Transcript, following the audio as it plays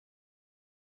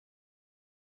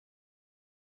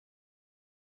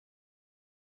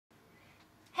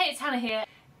Hey, it's Hannah here.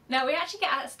 Now, we actually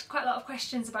get asked quite a lot of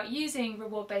questions about using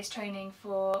reward-based training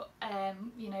for,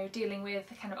 dealing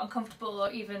with kind of uncomfortable or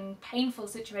even painful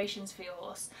situations for your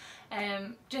horse.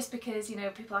 Just because,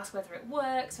 people ask whether it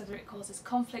works, whether it causes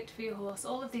conflict for your horse,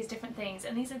 all of these different things,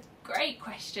 and these are great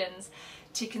questions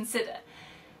to consider.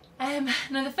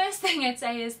 Now, the first thing I'd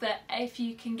say is that if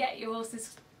you can get your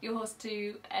horse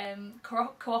to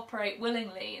cooperate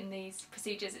willingly in these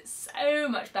procedures, it's so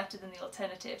much better than the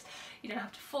alternatives. You don't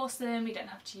have to force them, you don't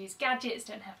have to use gadgets,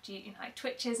 don't have to use like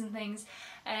twitches and things,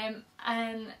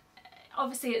 and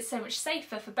obviously it's so much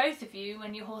safer for both of you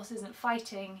when your horse isn't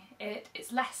fighting.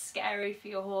 It's less scary for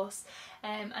your horse,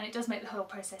 and it does make the whole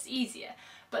process easier.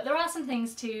 But there are some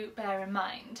things to bear in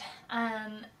mind,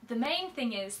 and the main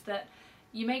thing is that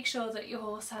you make sure that your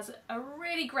horse has a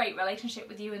really great relationship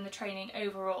with you in the training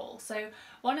overall. So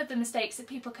one of the mistakes that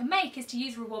people can make is to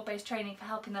use reward-based training for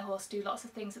helping their horse do lots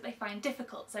of things that they find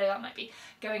difficult. So that might be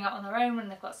going out on their own when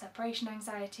they've got separation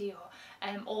anxiety,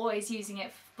 or always using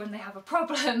it when they have a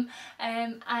problem.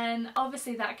 And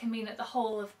obviously that can mean that the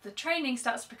whole of the training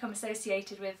starts to become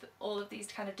associated with all of these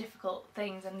kind of difficult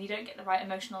things, and you don't get the right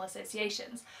emotional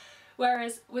associations.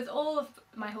 Whereas with all of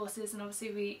my horses, and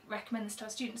obviously we recommend this to our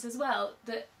students as well,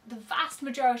 that the vast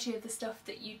majority of the stuff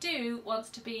that you do wants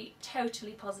to be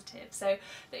totally positive, so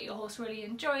that your horse really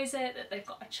enjoys it, that they've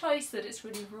got a choice, that it's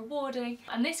really rewarding,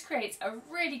 and this creates a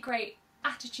really great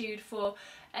attitude for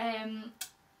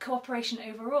cooperation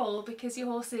overall, because your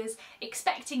horse is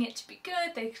expecting it to be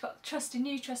good, they've got trust in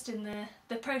you, trust in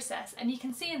the process, and you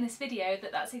can see in this video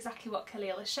that that's exactly what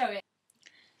Khalil is showing.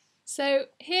 So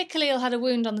here Khalil had a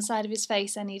wound on the side of his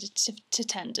face I needed to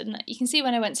tend, and you can see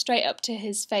when I went straight up to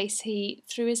his face he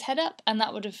threw his head up, and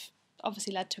that would have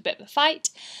obviously led to a bit of a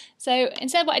fight. So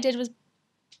instead what I did was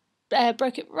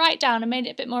broke it right down and made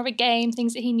it a bit more of a game,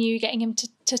 things that he knew, getting him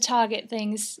to target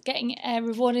things,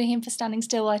 rewarding him for standing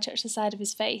still while I touched the side of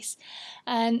his face.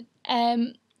 And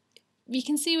you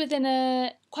can see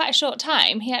within quite a short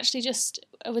time he actually just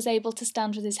was able to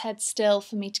stand with his head still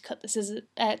for me to cut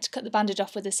the bandage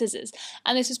off with the scissors.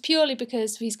 And this was purely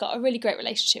because he's got a really great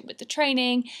relationship with the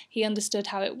training, he understood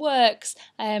how it works,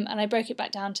 and I broke it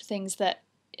back down to things that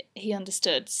he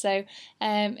understood. So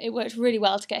it worked really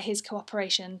well to get his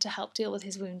cooperation to help deal with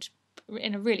his wound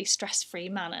in a really stress-free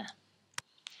manner.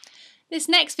 This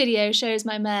next video shows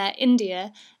my mare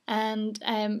India and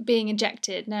being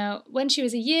injected. Now, when she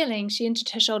was a yearling, she injured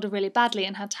her shoulder really badly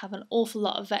and had to have an awful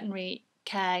lot of veterinary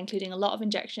care, including a lot of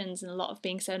injections and a lot of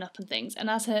being sewn up and things. And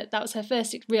that was her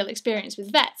first real experience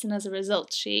with vets, and as a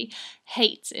result, she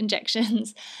hates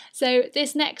injections. So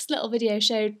this next little video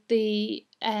showed the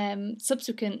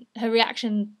subsequent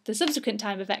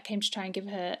time a vet came to try and give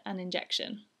her an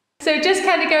injection. So just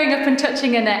kind of going up and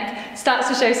touching her neck starts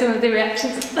to show some of the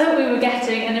reactions that we were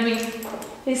getting, and I mean,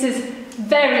 this is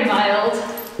very mild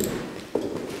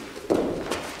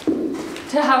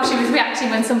to how she was reacting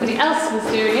when somebody else was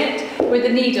doing it with a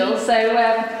needle. So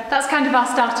that's kind of our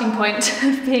starting point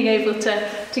of being able to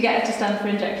get her to stand for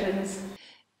injections.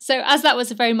 So as that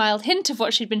was a very mild hint of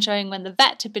what she'd been showing when the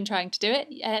vet had been trying to do it,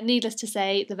 needless to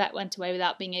say, the vet went away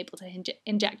without being able to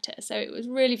inject her. So it was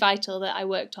really vital that I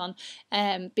worked on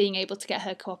being able to get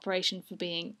her cooperation for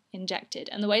being injected.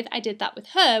 And the way that I did that with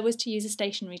her was to use a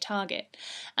stationary target.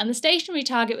 And the stationary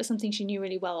target was something she knew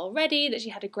really well already, that she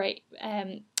had a great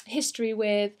history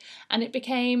with, and it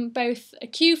became both a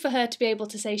cue for her to be able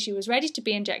to say she was ready to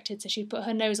be injected, so she'd put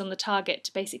her nose on the target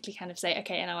to basically kind of say,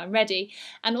 okay, now I'm ready,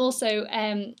 and also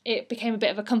it became a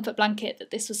bit of a comfort blanket that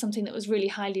this was something that was really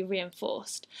highly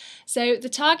reinforced. So the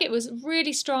target was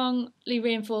really strongly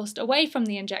reinforced away from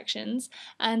the injections,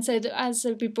 and so that as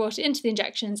we brought it into the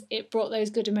injections, it brought those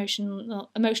good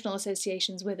emotional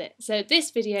associations with it. So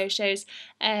this video shows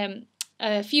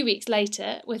a few weeks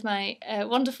later with my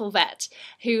wonderful vet,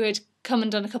 who had come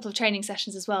and done a couple of training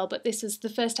sessions as well, but this was the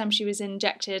first time she was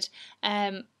injected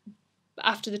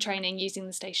after the training using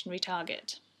the stationary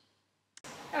target.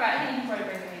 Alright, I think you can probably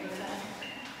bring the needle there.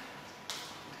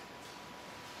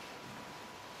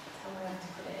 That's how we're going to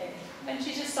put it in. Then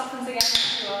she just softens again as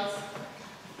she was.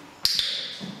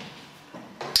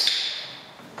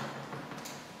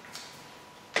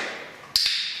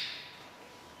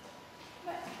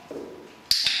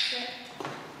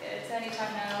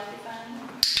 Anytime now.